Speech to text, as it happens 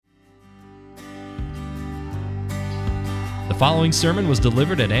following sermon was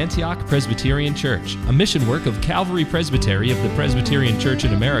delivered at Antioch Presbyterian Church, a mission work of Calvary Presbytery of the Presbyterian Church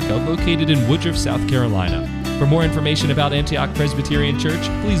in America located in Woodruff, South Carolina. For more information about Antioch Presbyterian Church,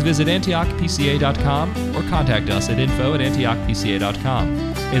 please visit antiochpca.com or contact us at info@antiochpca.com.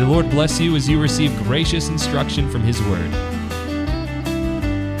 May the Lord bless you as you receive gracious instruction from His Word.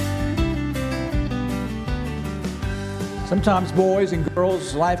 Sometimes, boys and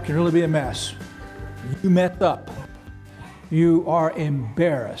girls, life can really be a mess. You mess up. You are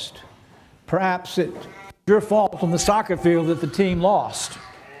embarrassed. Perhaps it's your fault on the soccer field that the team lost.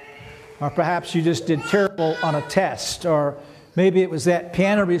 Or perhaps you just did terrible on a test. Or maybe it was that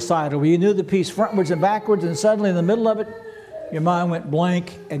piano recital where you knew the piece frontwards and backwards, and suddenly in the middle of it, your mind went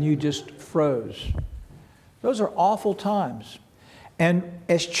blank and you just froze. Those are awful times. And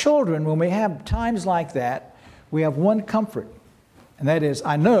as children, when we have times like that, we have one comfort, and that is,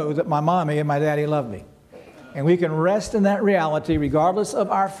 I know that my mommy and my daddy love me. And we can rest in that reality, regardless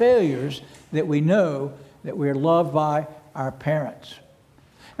of our failures, that we know that we're loved by our parents.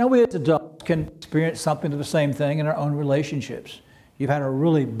 Now, we as adults can experience something of the same thing in our own relationships. You've had a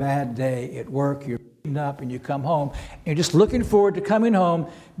really bad day at work, you're beaten up, and you come home, and you're just looking forward to coming home,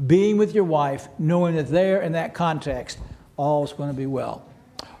 being with your wife, knowing that there, in that context, all's going to be well.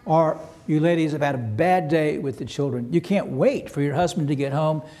 Or you ladies have had a bad day with the children. You can't wait for your husband to get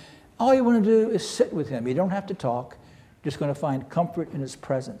home. All you want to do is sit with him. You don't have to talk. You're just going to find comfort in his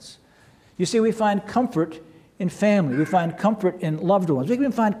presence. You see, we find comfort in family. We find comfort in loved ones. We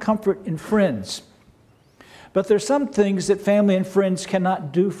can find comfort in friends. But there's some things that family and friends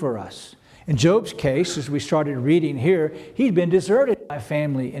cannot do for us. In Job's case, as we started reading here, he'd been deserted by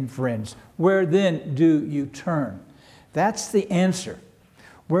family and friends. Where then do you turn? That's the answer.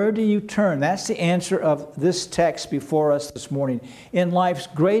 Where do you turn? That's the answer of this text before us this morning. In life's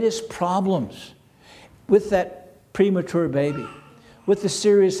greatest problems, with that premature baby, with the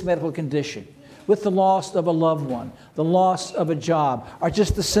serious medical condition, with the loss of a loved one, the loss of a job, or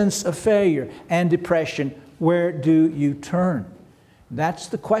just the sense of failure and depression, where do you turn? That's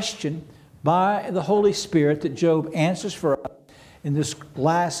the question by the Holy Spirit that Job answers for us in this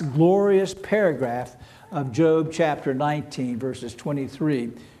last glorious paragraph of Job chapter 19, verses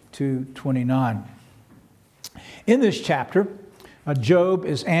 23 to 29. In this chapter, Job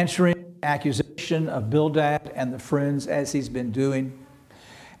is answering the accusation of Bildad and the friends as he's been doing.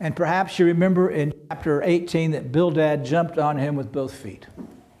 And perhaps you remember in chapter 18 that Bildad jumped on him with both feet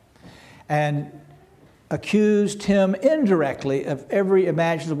and accused him indirectly of every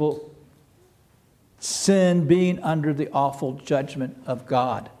imaginable sin being under the awful judgment of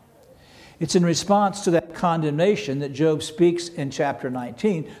God. It's in response to that condemnation that Job speaks in chapter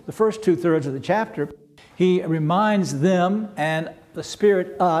 19. The first 2/3 of the chapter, he reminds them and the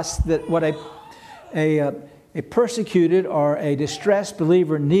Spirit us that what a persecuted or a distressed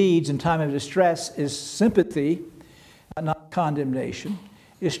believer needs in time of distress is sympathy, not condemnation,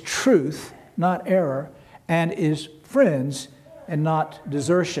 is truth, not error, and is friends and not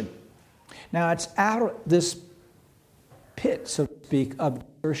desertion. Now, it's out of this pit, so to speak, of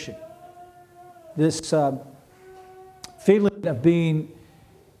desertion. This feeling of being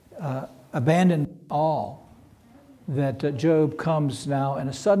abandoned all, that Job comes now in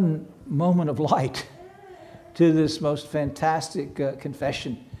a sudden moment of light to this most fantastic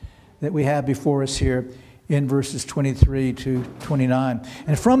confession that we have before us here in verses 23 to 29.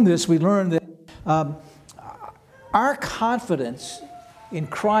 And from this we learn that our confidence in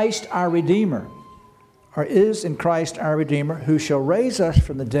Christ our Redeemer, or is in Christ our Redeemer, who shall raise us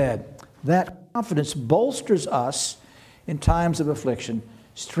from the dead. That confidence bolsters us in times of affliction,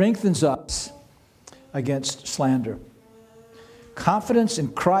 strengthens us against slander. Confidence in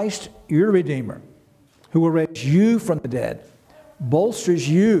Christ, your Redeemer, who will raise you from the dead, bolsters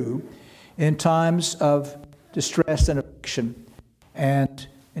you in times of distress and affliction and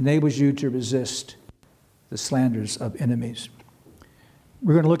enables you to resist the slanders of enemies.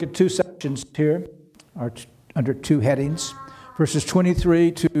 We're going to look at two sections here, or under two headings. Verses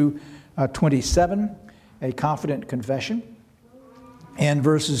 23 to 27, a confident confession. And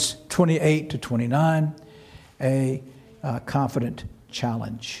verses 28 to 29, a confident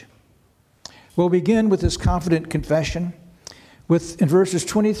challenge. We'll begin with this confident confession with, in verses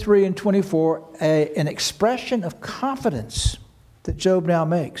 23 and 24, an expression of confidence that Job now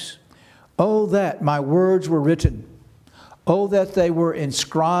makes. Oh, that my words were written. Oh, that they were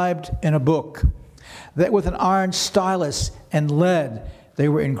inscribed in a book, that with an iron stylus and lead they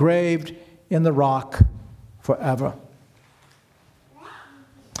were engraved in the rock forever.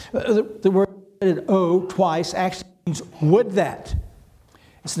 The word "oh" twice actually means would that.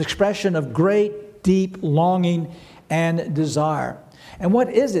 It's an expression of great, deep longing and desire. And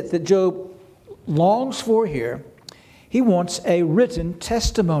what is it that Job longs for here? He wants a written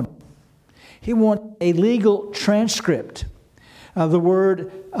testimony. He wants a legal transcript. The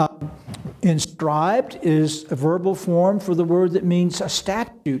word inscribed is a verbal form for the word that means a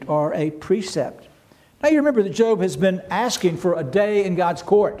statute or a precept. Now you remember that Job has been asking for a day in God's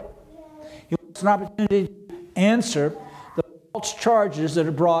court. He wants an opportunity to answer the false charges that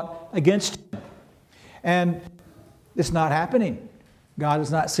are brought against him. And it's not happening. God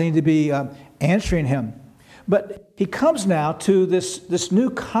does not seem to be answering him. But he comes now to this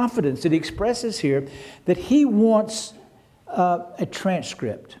new confidence that he expresses here, that he wants a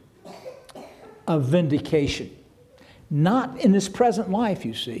transcript of vindication. Not in his present life,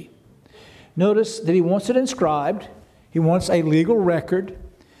 you see. Notice that he wants it inscribed. He wants a legal record.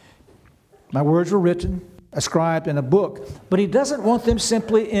 My words were written, inscribed in a book. But he doesn't want them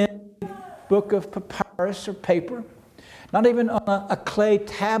simply in a book of papyrus or paper. Not even on a clay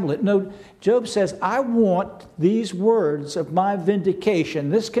tablet. No, Job says, I want these words of my vindication,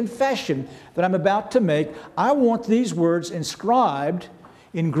 this confession that I'm about to make, I want these words inscribed,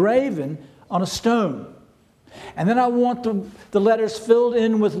 engraven on a stone. And then I want the letters filled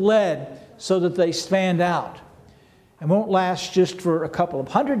in with lead so that they stand out. It won't last just for a couple of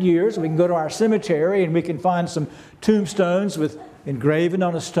 100 years. We can go to our cemetery and we can find some tombstones with engraven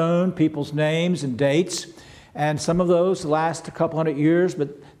on a stone people's names and dates. And some of those last a couple 100 years, but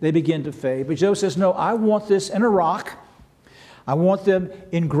they begin to fade. But Job says, no, I want this in a rock. I want them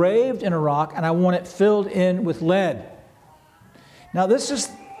engraved in a rock, and I want it filled in with lead. Now, this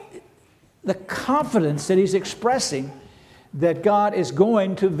is the confidence that he's expressing that God is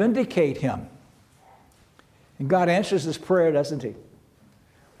going to vindicate him. And God answers this prayer, doesn't he?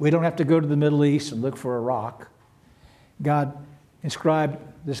 We don't have to go to the Middle East and look for a rock. God inscribed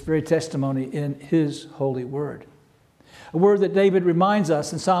this very testimony in his holy word. A word that David reminds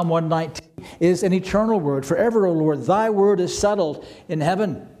us in Psalm 119 is an eternal word. Forever, O Lord, thy word is settled in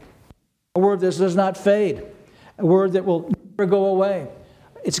heaven. A word that does not fade. A word that will never go away.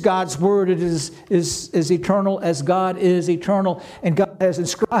 It's God's word. It is eternal as God is eternal. And God has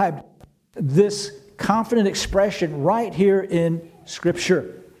inscribed this confident expression right here in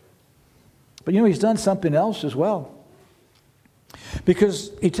Scripture. But he's done something else as well.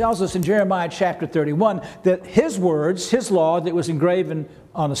 Because he tells us in Jeremiah chapter 31 that his words, his law that was engraven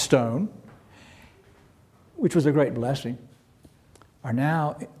on a stone, which was a great blessing, are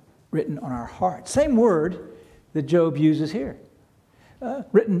now written on our hearts. Same word that Job uses here.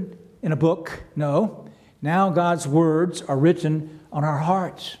 Written in a book, no. Now God's words are written on our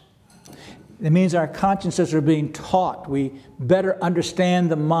hearts. It means our consciences are being taught. We better understand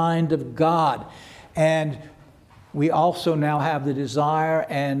the mind of God. And we also now have the desire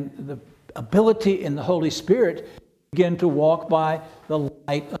and the ability in the Holy Spirit to begin to walk by the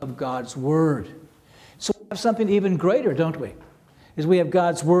light of God's Word. So we have something even greater, don't we? Is we have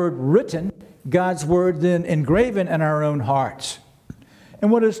God's Word written, God's Word then engraven in our own hearts. And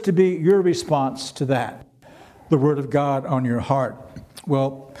what is to be your response to that? The Word of God on your heart.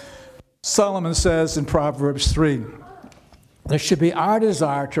 Well, Solomon says in Proverbs 3, there should be our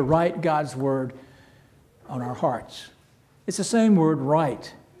desire to write God's Word on our hearts. It's the same word,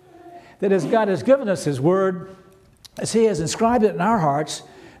 right. That as God has given us His Word, as He has inscribed it in our hearts,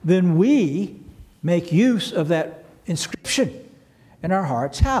 then we make use of that inscription in our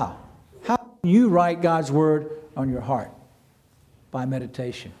hearts. How? How can you write God's Word on your heart? By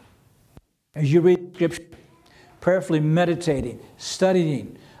meditation. As you read Scripture, prayerfully meditating,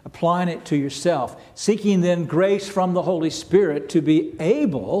 studying, applying it to yourself, seeking then grace from the Holy Spirit to be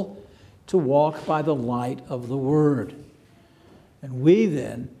able to walk by the light of the Word. And we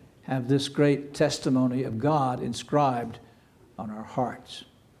then have this great testimony of God inscribed on our hearts.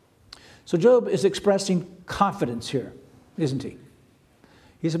 So Job is expressing confidence here, isn't he?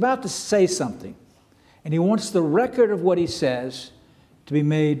 He's about to say something, and he wants the record of what he says to be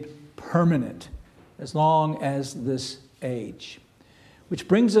made permanent as long as this age. Which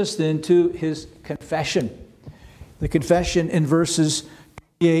brings us then to his confession. The confession in verses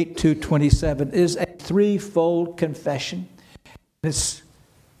 28 to 27 is a threefold confession. It's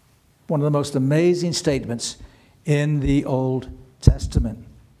one of the most amazing statements in the Old Testament.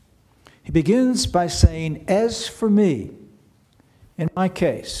 He begins by saying, as for me, in my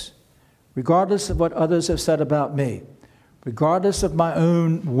case, regardless of what others have said about me, regardless of my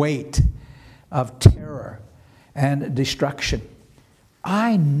own weight of terror and destruction,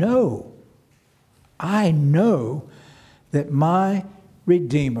 I know that my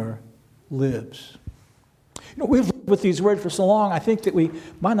Redeemer lives. We've lived with these words for so long, I think that we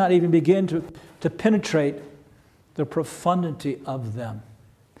might not even begin to penetrate the profundity of them.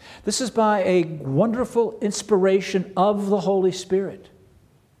 This is by a wonderful inspiration of the Holy Spirit.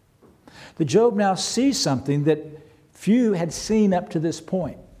 That Job now sees something that few had seen up to this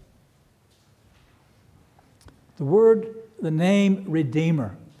point. The name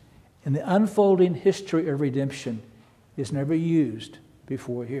Redeemer in the unfolding history of redemption is never used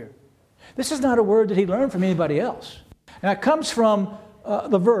before here. This is not a word that he learned from anybody else. Now it comes from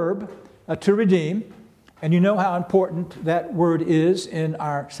the verb to redeem, and you know how important that word is in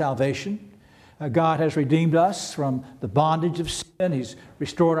our salvation. God has redeemed us from the bondage of sin. He's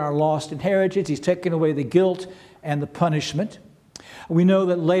restored our lost inheritance. He's taken away the guilt and the punishment. We know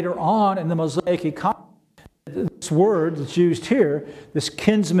that later on in the Mosaic economy, this word that's used here, this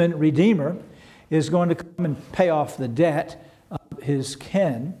kinsman redeemer, is going to come and pay off the debt of his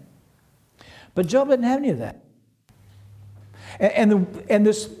kin. But Job didn't have any of that. And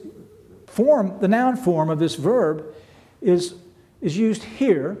this form, the noun form of this verb, is used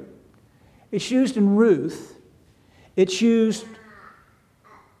here. It's used in Ruth. It's used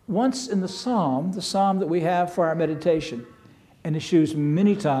once in the psalm that we have for our meditation. And it's used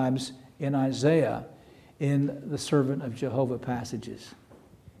many times in Isaiah in the servant of Jehovah passages.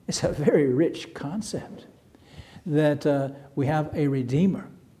 It's a very rich concept that we have a Redeemer.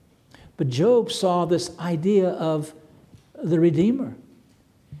 But Job saw this idea of the Redeemer.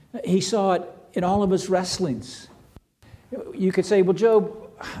 He saw it in all of his wrestlings. You could say, well, Job,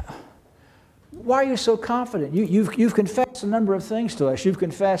 why are you so confident? You've confessed a number of things to us. You've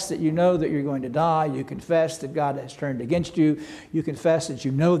confessed that you know that you're going to die. You confess that God has turned against you. You confess that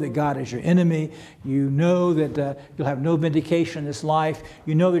you know that God is your enemy. You know that you'll have no vindication in this life.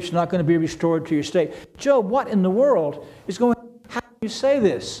 You know that you're not going to be restored to your state. Job, what in the world is going on? How do you say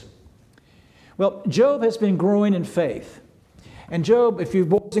this? Well, Job has been growing in faith. And Job, if you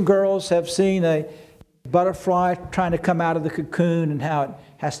boys and girls have seen a butterfly trying to come out of the cocoon and how it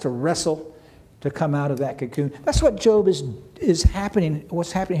has to wrestle to come out of that cocoon, that's what Job is happening.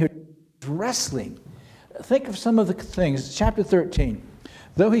 What's happening here is wrestling. Think of some of the things. Chapter 13.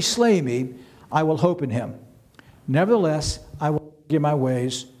 Though he slay me, I will hope in him. Nevertheless, I will give my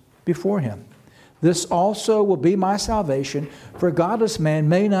ways before him. This also will be my salvation, for a godless man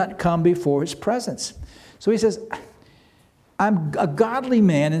may not come before his presence. So he says, I'm a godly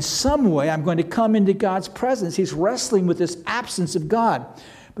man. In some way, I'm going to come into God's presence. He's wrestling with this absence of God.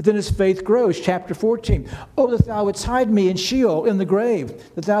 But then his faith grows. Chapter 14. Oh, that thou wouldst hide me in Sheol, in the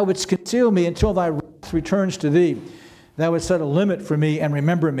grave, that thou wouldst conceal me until thy wrath returns to thee. Thou wouldst set a limit for me and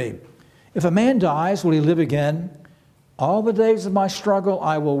remember me. If a man dies, will he live again? All the days of my struggle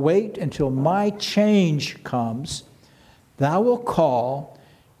I will wait until my change comes. Thou wilt call,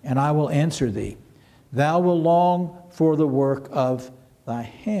 and I will answer thee. Thou wilt long for the work of thy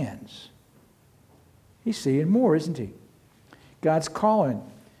hands. He's seeing more, isn't he? God's calling.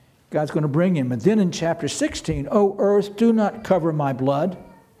 God's going to bring him. And then in chapter 16, O earth, do not cover my blood,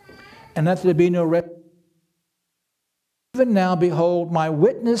 and let there be no rest. Even now, behold, my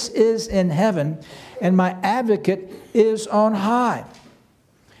witness is in heaven, and my advocate is on high.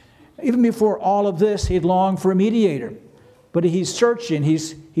 Even before all of this, he'd longed for a mediator. But he's searching,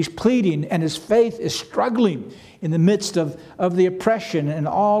 he's pleading, and his faith is struggling in the midst of the oppression and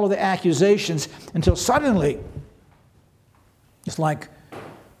all of the accusations, until suddenly, it's like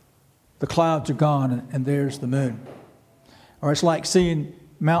the clouds are gone and there's the moon. Or it's like seeing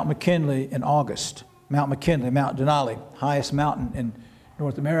Mount McKinley in August. Mount McKinley, Mount Denali, highest mountain in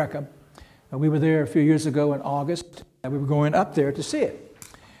North America. We were there a few years ago in August, and we were going up there to see it.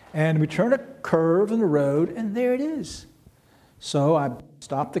 And we turn a curve in the road, and there it is. So I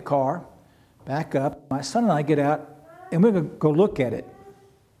stop the car, back up. My son and I get out, and we're going to go look at it.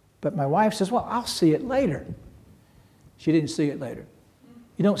 But my wife says, well, I'll see it later. She didn't see it later.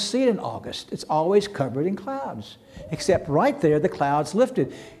 You don't see it in August. It's always covered in clouds. Except right there, the clouds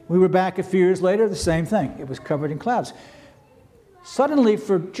lifted. We were back a few years later, the same thing. It was covered in clouds. Suddenly,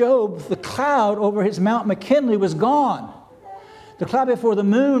 for Job, the cloud over his Mount McKinley was gone. The cloud before the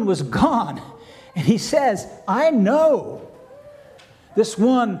moon was gone. And he says, I know this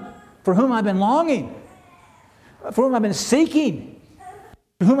one for whom I've been longing, for whom I've been seeking,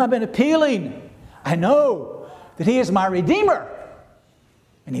 for whom I've been appealing. I know that he is my Redeemer,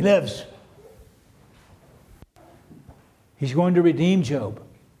 and he lives. He's going to redeem Job.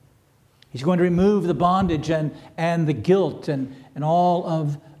 He's going to remove the bondage and the guilt and all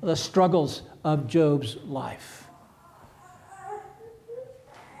of the struggles of Job's life.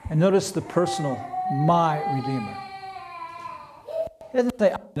 And notice the personal, my Redeemer. He doesn't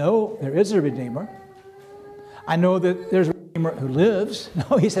say, I know there is a Redeemer. I know that there's a Redeemer who lives.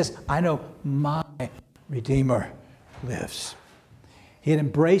 No, he says, I know my Redeemer lives. He had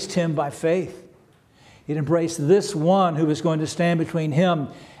embraced him by faith. He had embraced this one who was going to stand between him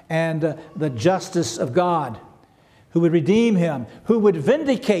and the justice of God, who would redeem him, who would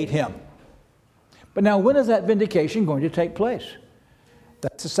vindicate him. But now, when is that vindication going to take place?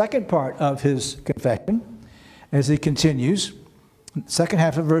 That's the second part of his confession as he continues. Second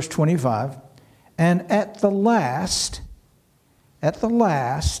half of verse 25. And at the last,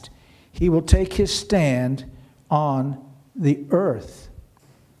 he will take his stand on the earth.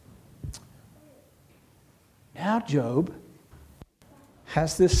 Now Job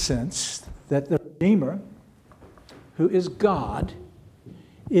has this sense that the Redeemer, who is God,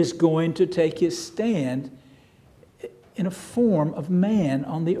 is going to take his stand in a form of man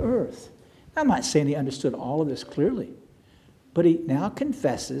on the earth. I'm not saying he understood all of this clearly, but he now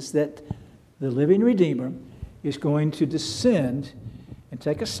confesses that the living Redeemer is going to descend and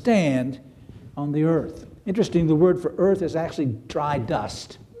take a stand on the earth. Interesting, the word for earth is actually dry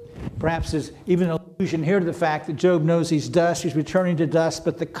dust. Perhaps there's even an allusion here to the fact that Job knows he's dust, he's returning to dust,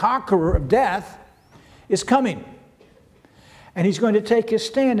 but the conqueror of death is coming. And he's going to take his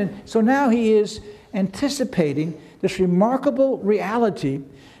stand. And so now he is anticipating this remarkable reality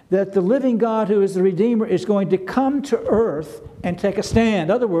that the living God who is the Redeemer is going to come to earth and take a stand.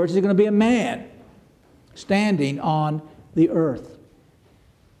 In other words, he's going to be a man standing on the earth.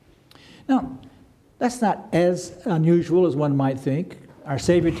 Now, that's not as unusual as one might think. Our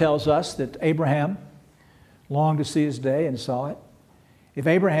Savior tells us that Abraham longed to see his day and saw it. If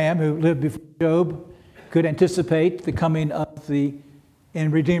Abraham, who lived before Job, could anticipate the coming of the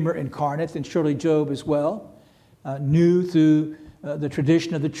Redeemer incarnate, then surely Job as well knew through the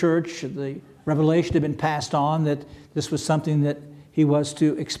tradition of the church, the revelation had been passed on that this was something that he was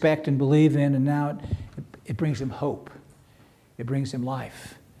to expect and believe in, and now it brings him hope. It brings him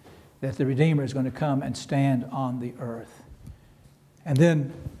life, that the Redeemer is going to come and stand on the earth. And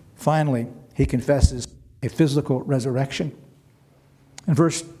then, finally, he confesses a physical resurrection. In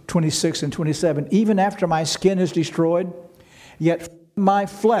verse 26 and 27, even after my skin is destroyed, yet from my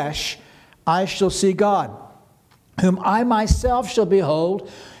flesh I shall see God, whom I myself shall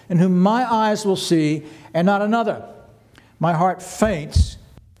behold, and whom my eyes will see, and not another. My heart faints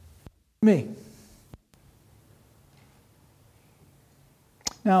in me.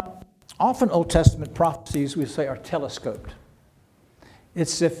 Now, often Old Testament prophecies, we say, are telescoped.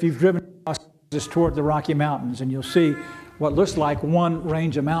 It's if you've driven toward the Rocky Mountains, and you'll see what looks like one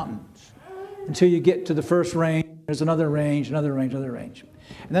range of mountains. Until you get to the first range, there's another range, another range, another range.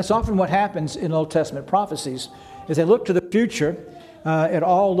 And that's often what happens in Old Testament prophecies. As they look to the future, it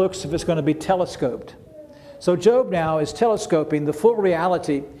all looks as if it's going to be telescoped. So Job now is telescoping the full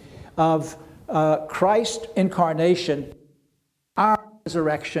reality of Christ's incarnation, our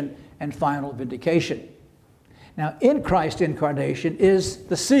resurrection, and final vindication. Now, in Christ's incarnation is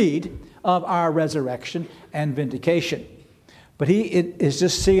the seed of our resurrection and vindication. But he is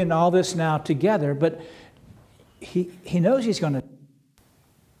just seeing all this now together, but he knows he's going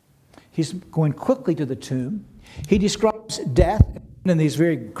quickly to the tomb. He describes death in these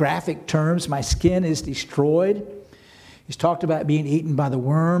very graphic terms. My skin is destroyed. He's talked about being eaten by the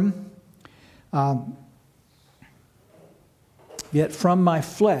worm. Yet from my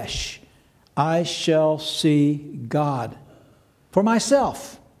flesh I shall see God. For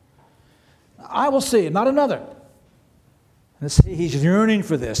myself, I will see him, not another. And he's yearning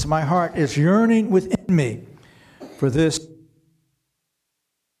for this. My heart is yearning within me for this.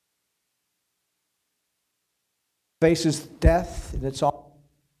 Faces death, that's all.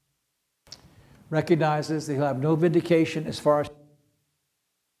 Recognizes that he'll have no vindication as far as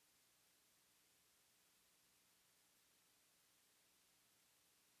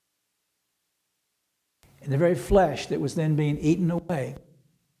in the very flesh that was then being eaten away.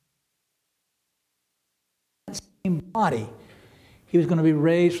 That same body, he was going to be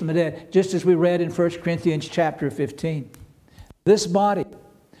raised from the dead, just as we read in 1 Corinthians chapter 15. This body,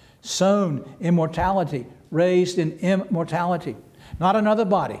 sown immortality, raised in immortality. Not another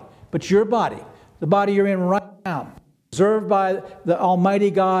body, but your body, the body you're in right now, preserved by the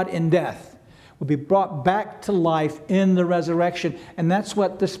Almighty God in death, will be brought back to life in the resurrection. And that's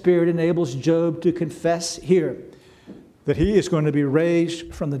what the Spirit enables Job to confess here, that he is going to be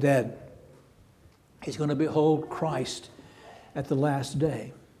raised from the dead. He's going to behold Christ at the last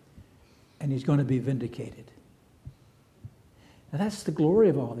day, and he's going to be vindicated. Now that's the glory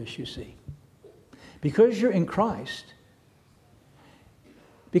of all this, you see. Because you're in Christ,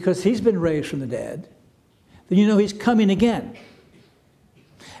 because he's been raised from the dead, then you know he's coming again.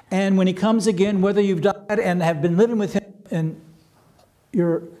 And when he comes again, whether you've died and have been living with him in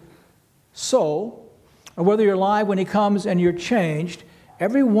your soul, or whether you're alive when he comes and you're changed,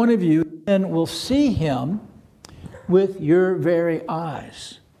 every one of you then will see him with your very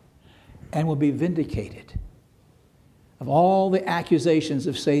eyes and will be vindicated of all the accusations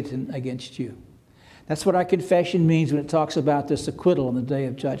of Satan against you. That's what our confession means when it talks about this acquittal on the day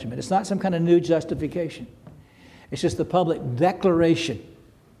of judgment. It's not some kind of new justification. It's just the public declaration.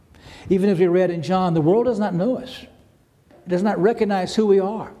 Even as we read in John, the world does not know us. It does not recognize who we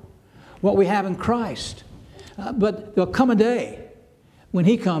are, what we have in Christ. But there'll come a day when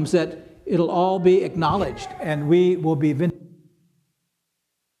he comes that it'll all be acknowledged and we will be vindicated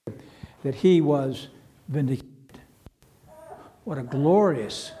that he was vindicated. What a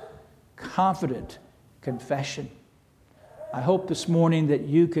glorious, confident confession. I hope this morning that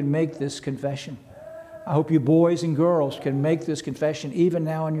you can make this confession. I hope you boys and girls can make this confession even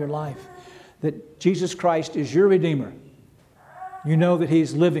now in your life, that Jesus Christ is your Redeemer. You know that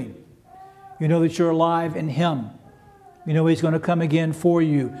he's living. You know that you're alive in him. You know he's going to come again for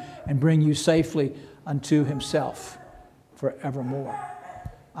you and bring you safely unto himself forevermore.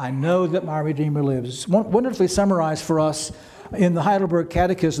 I know that my Redeemer lives. It's wonderfully summarized for us in the Heidelberg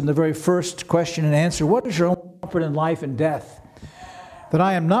Catechism, the very first question and answer. What is your own comfort in life and death? That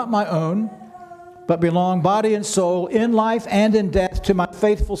I am not my own, but belong body and soul in life and in death to my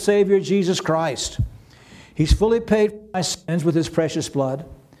faithful Savior, Jesus Christ. He's fully paid for my sins with his precious blood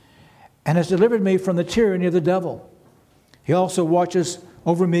and has delivered me from the tyranny of the devil. He also watches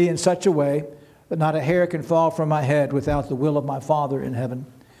over me in such a way that not a hair can fall from my head without the will of my Father in heaven.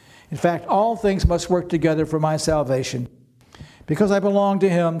 In fact, all things must work together for my salvation. Because I belong to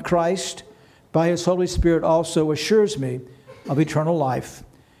him, Christ, by his Holy Spirit, also assures me of eternal life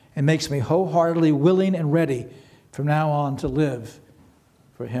and makes me wholeheartedly willing and ready from now on to live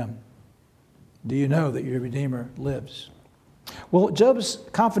for him. Do you know that your Redeemer lives? Well, Job's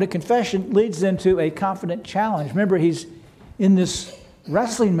confident confession leads into a confident challenge. Remember, he's in this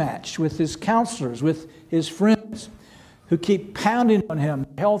wrestling match with his counselors, with his friends, who keep pounding on him,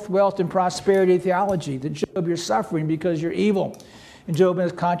 health, wealth, and prosperity theology, that Job, you're suffering because you're evil. And Job in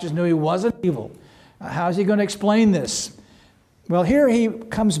his conscience knew he wasn't evil. How is he going to explain this? Well, here he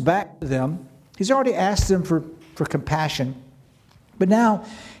comes back to them. He's already asked them for compassion, but now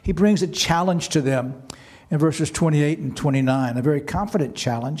he brings a challenge to them in verses 28 and 29, a very confident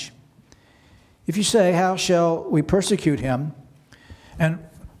challenge. If you say, how shall we persecute him? And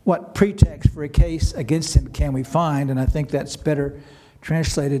what pretext for a case against him can we find? And I think that's better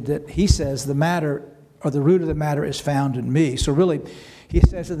translated that he says the matter or the root of the matter is found in me. So really, he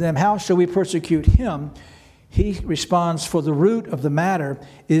says to them, how shall we persecute him? He responds, for the root of the matter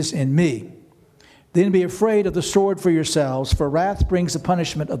is in me. Then be afraid of the sword for yourselves, for wrath brings the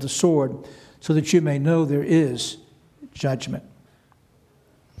punishment of the sword, so that you may know there is judgment.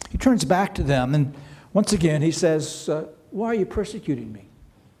 He turns back to them, and once again he says, why are you persecuting me?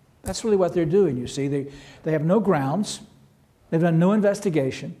 That's really what they're doing, you see. They have no grounds. They've done no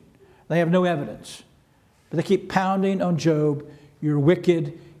investigation. They have no evidence. But they keep pounding on Job. You're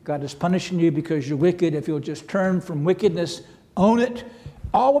wicked. God is punishing you because you're wicked. If you'll just turn from wickedness, own it,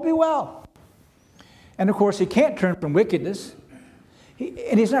 all will be well. And of course, he can't turn from wickedness.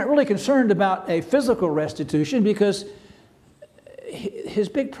 And he's not really concerned about a physical restitution because his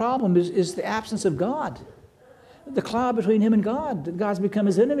big problem is the absence of God. The cloud between him and God. God's become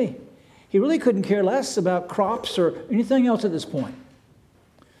his enemy. He really couldn't care less about crops or anything else at this point.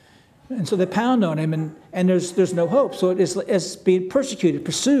 And so they pound on him, and there's no hope. So it's being persecuted,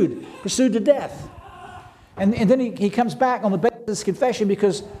 pursued to death. And then he comes back on the basis of this confession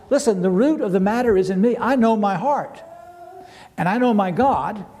because, listen, the root of the matter is in me. I know my heart, and I know my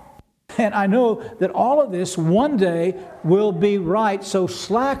God, and I know that all of this one day will be right. So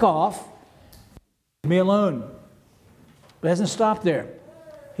slack off, leave me alone. But it hasn't stopped there.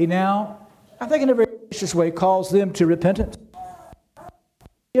 He now, I think in a very gracious way, calls them to repentance.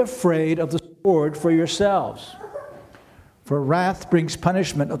 Be afraid of the sword for yourselves. For wrath brings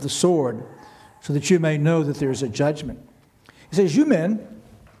punishment of the sword, so that you may know that there is a judgment. He says, you men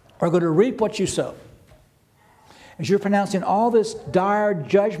are going to reap what you sow. As you're pronouncing all this dire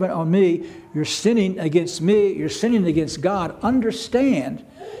judgment on me, you're sinning against me, you're sinning against God. Understand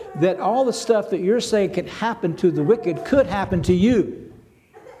that all the stuff that you're saying can happen to the wicked could happen to you.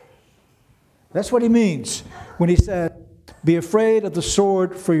 That's what he means when he said, be afraid of the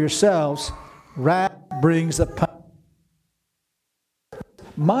sword for yourselves. Wrath brings the punishment.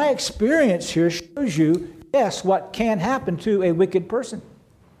 My experience here shows you, yes, what can happen to a wicked person.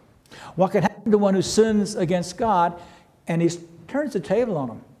 What can happen to one who sins against God, and he turns the table on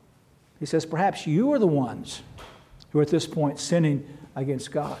them. He says, perhaps you are the ones who are at this point sinning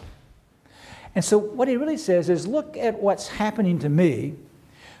against God. And so what he really says is, look at what's happening to me,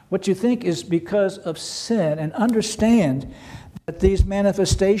 what you think is because of sin, and understand that these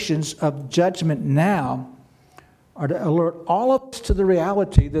manifestations of judgment now are to alert all of us to the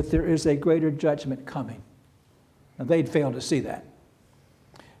reality that there is a greater judgment coming. Now, they'd failed to see that.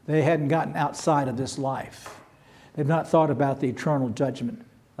 They hadn't gotten outside of this life. They've not thought about the eternal judgment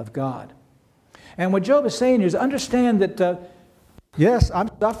of God. And what Job is saying is, understand that, yes, I'm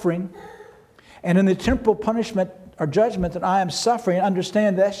suffering, and in the temporal punishment or judgment that I am suffering,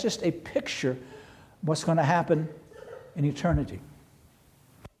 understand that's just a picture of what's going to happen in eternity.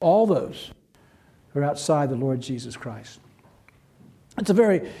 All those who are outside the Lord Jesus Christ. It's a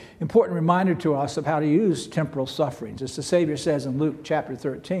very important reminder to us of how to use temporal sufferings. As the Savior says in Luke chapter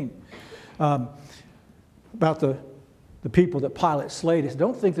 13, about the people that Pilate slayed. He said,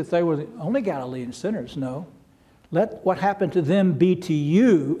 don't think that they were the only Galilean sinners. No. Let what happened to them be to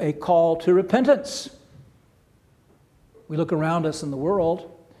you a call to repentance. We look around us in the world.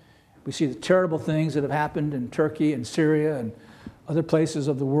 We see the terrible things that have happened in Turkey and Syria and other places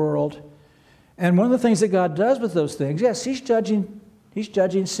of the world. And one of the things that God does with those things, yes, He's judging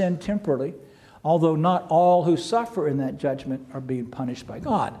sin temporally, although not all who suffer in that judgment are being punished by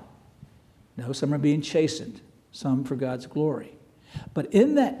God. No, some are being chastened, some for God's glory. But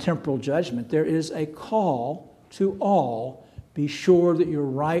in that temporal judgment, there is a call to all, be sure that you're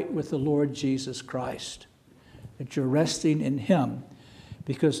right with the Lord Jesus Christ, that you're resting in Him,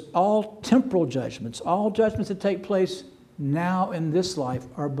 because all temporal judgments, all judgments that take place now in this life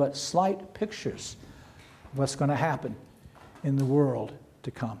are but slight pictures of what's going to happen in the world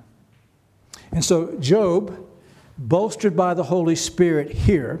to come. And so Job, bolstered by the Holy Spirit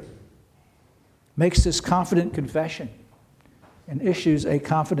here, makes this confident confession and issues a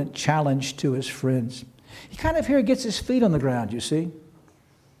confident challenge to his friends. He kind of here gets his feet on the ground, you see.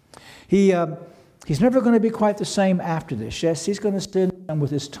 He's never going to be quite the same after this. Yes, he's going to sin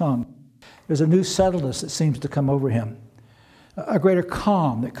with his tongue. There's a new subtleness that seems to come over him, a greater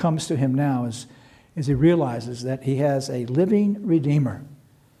calm that comes to him now as he realizes that he has a living Redeemer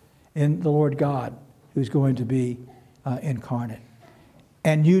in the Lord God who's going to be incarnate.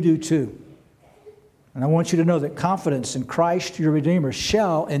 And you do too. And I want you to know that confidence in Christ, your Redeemer,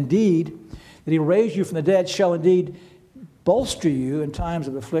 shall indeed, that He'll raise you from the dead, shall indeed bolster you in times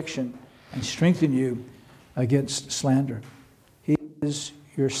of affliction and strengthen you against slander. He is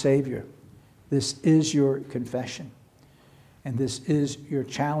your Savior. This is your confession. And this is your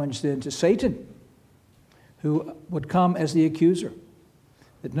challenge then to Satan, who would come as the accuser,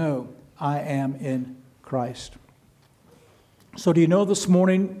 that no, I am in Christ. So do you know this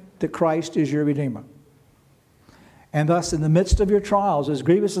morning that Christ is your Redeemer? And thus, in the midst of your trials, as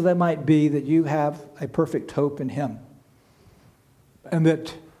grievous as they might be, that you have a perfect hope in Him, and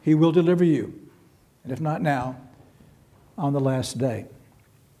that He will deliver you, and if not now, on the last day.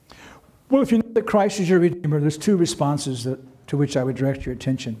 Well, if you know that Christ is your Redeemer, there's two responses to which I would direct your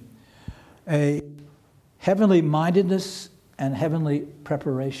attention. A heavenly mindedness and heavenly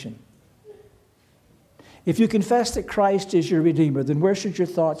preparation. If you confess that Christ is your Redeemer, then where should your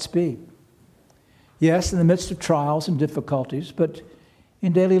thoughts be? Yes, in the midst of trials and difficulties, but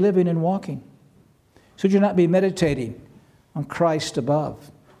in daily living and walking. Should you not be meditating on Christ above?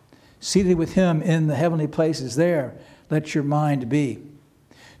 Seated with Him in the heavenly places, there let your mind be.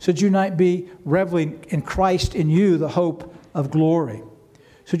 Should you not be reveling in Christ in you, the hope of glory?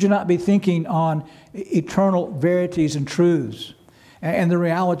 Should you not be thinking on eternal verities and truths and the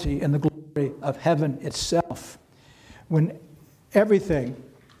reality and the glory of heaven itself, when everything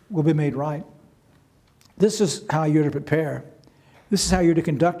will be made right? This is how you're to prepare. This is how you're to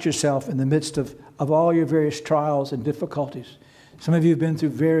conduct yourself in the midst of all your various trials and difficulties. Some of you have been through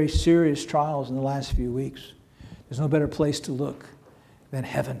very serious trials in the last few weeks. There's no better place to look than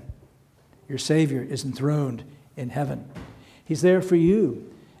heaven. Your Savior is enthroned in heaven. He's there for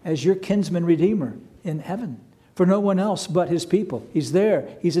you as your kinsman redeemer in heaven. For no one else but His people. He's there.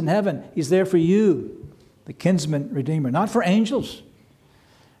 He's in heaven. He's there for you, the kinsman redeemer. Not for angels.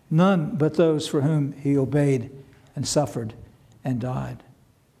 None but those for whom He obeyed and suffered and died.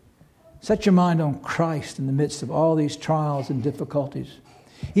 Set your mind on Christ in the midst of all these trials and difficulties.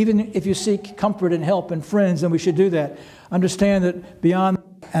 Even if you seek comfort and help and friends, and we should do that, understand that beyond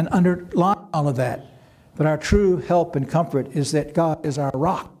and underlying all of that, but our true help and comfort is that God is our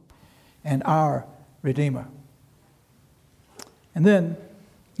rock and our Redeemer. And then,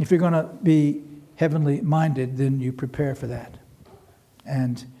 if you're going to be heavenly minded, then you prepare for that.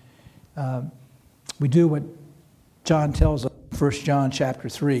 And we do what John tells us in 1 John chapter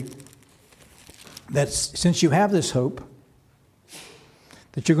 3, that since you have this hope,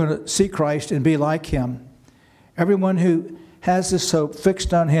 that you're going to see Christ and be like him. Everyone who has this hope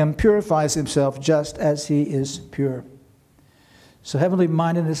fixed on him purifies himself just as he is pure. So heavenly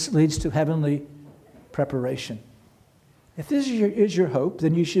mindedness leads to heavenly preparation. If this is your hope,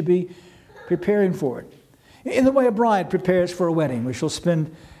 then you should be preparing for it. In the way a bride prepares for a wedding, we shall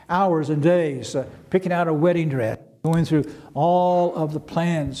spend hours and days picking out a wedding dress, going through all of the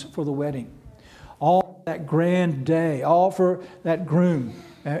plans for the wedding, all that grand day, all for that groom.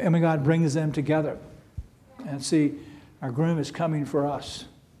 And when God brings them together. And see, our groom is coming for us.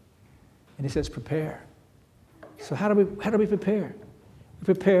 And he says, prepare. So how do we prepare? We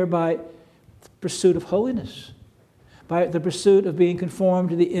prepare by the pursuit of holiness, by the pursuit of being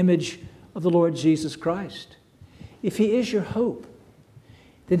conformed to the image of the Lord Jesus Christ. If he is your hope,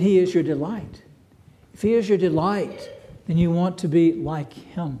 then he is your delight. If he is your delight, then you want to be like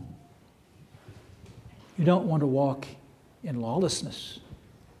him. You don't want to walk in lawlessness.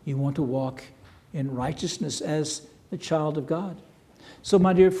 You want to walk in righteousness as the child of God. So,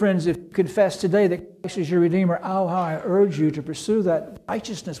 my dear friends, if you confess today that Christ is your Redeemer, how I urge you to pursue that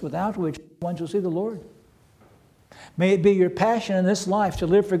righteousness without which one shall see the Lord. May it be your passion in this life to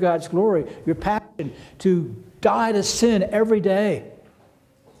live for God's glory, your passion to die to sin every day,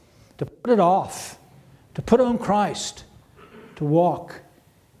 to put it off, to put on Christ, to walk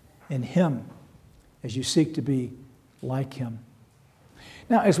in him as you seek to be like him.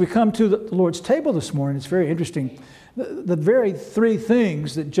 Now, as we come to the Lord's table this morning, it's very interesting. The very three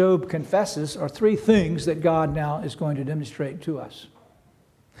things that Job confesses are three things that God now is going to demonstrate to us.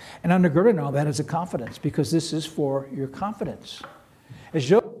 And undergirding all that is a confidence, because this is for your confidence. As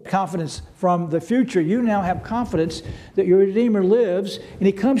Job had confidence from the future, you now have confidence that your Redeemer lives, and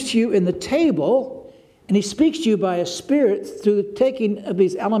he comes to you in the table, and he speaks to you by a Spirit through the taking of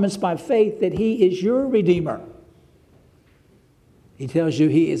these elements by faith that he is your Redeemer. He tells you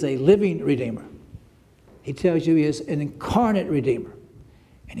he is a living Redeemer. He tells you he is an incarnate Redeemer.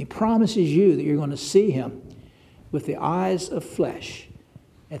 And he promises you that you're going to see him with the eyes of flesh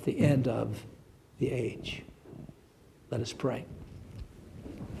at the end of the age. Let us pray.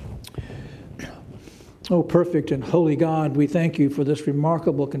 Oh, perfect and holy God, we thank you for this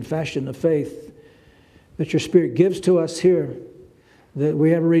remarkable confession of faith that your Spirit gives to us here, that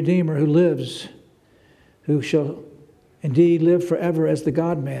we have a Redeemer who lives, who shall indeed live forever as the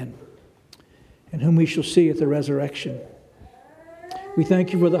God-man, and whom we shall see at the resurrection. We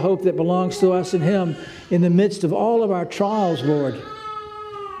thank you for the hope that belongs to us in him in the midst of all of our trials, Lord,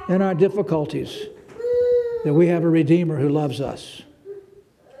 and our difficulties, that we have a Redeemer who loves us.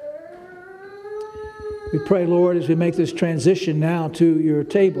 We pray, Lord, as we make this transition now to your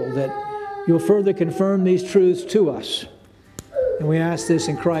table, that you'll further confirm these truths to us. And we ask this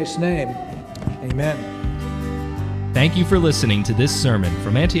in Christ's name. Amen. Thank you for listening to this sermon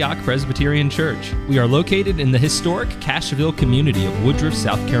from Antioch Presbyterian Church. We are located in the historic Cashville community of Woodruff,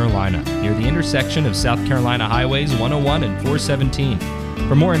 South Carolina, near the intersection of South Carolina Highways 101 and 417.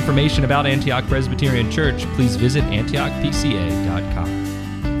 For more information about Antioch Presbyterian Church, please visit antiochpca.com.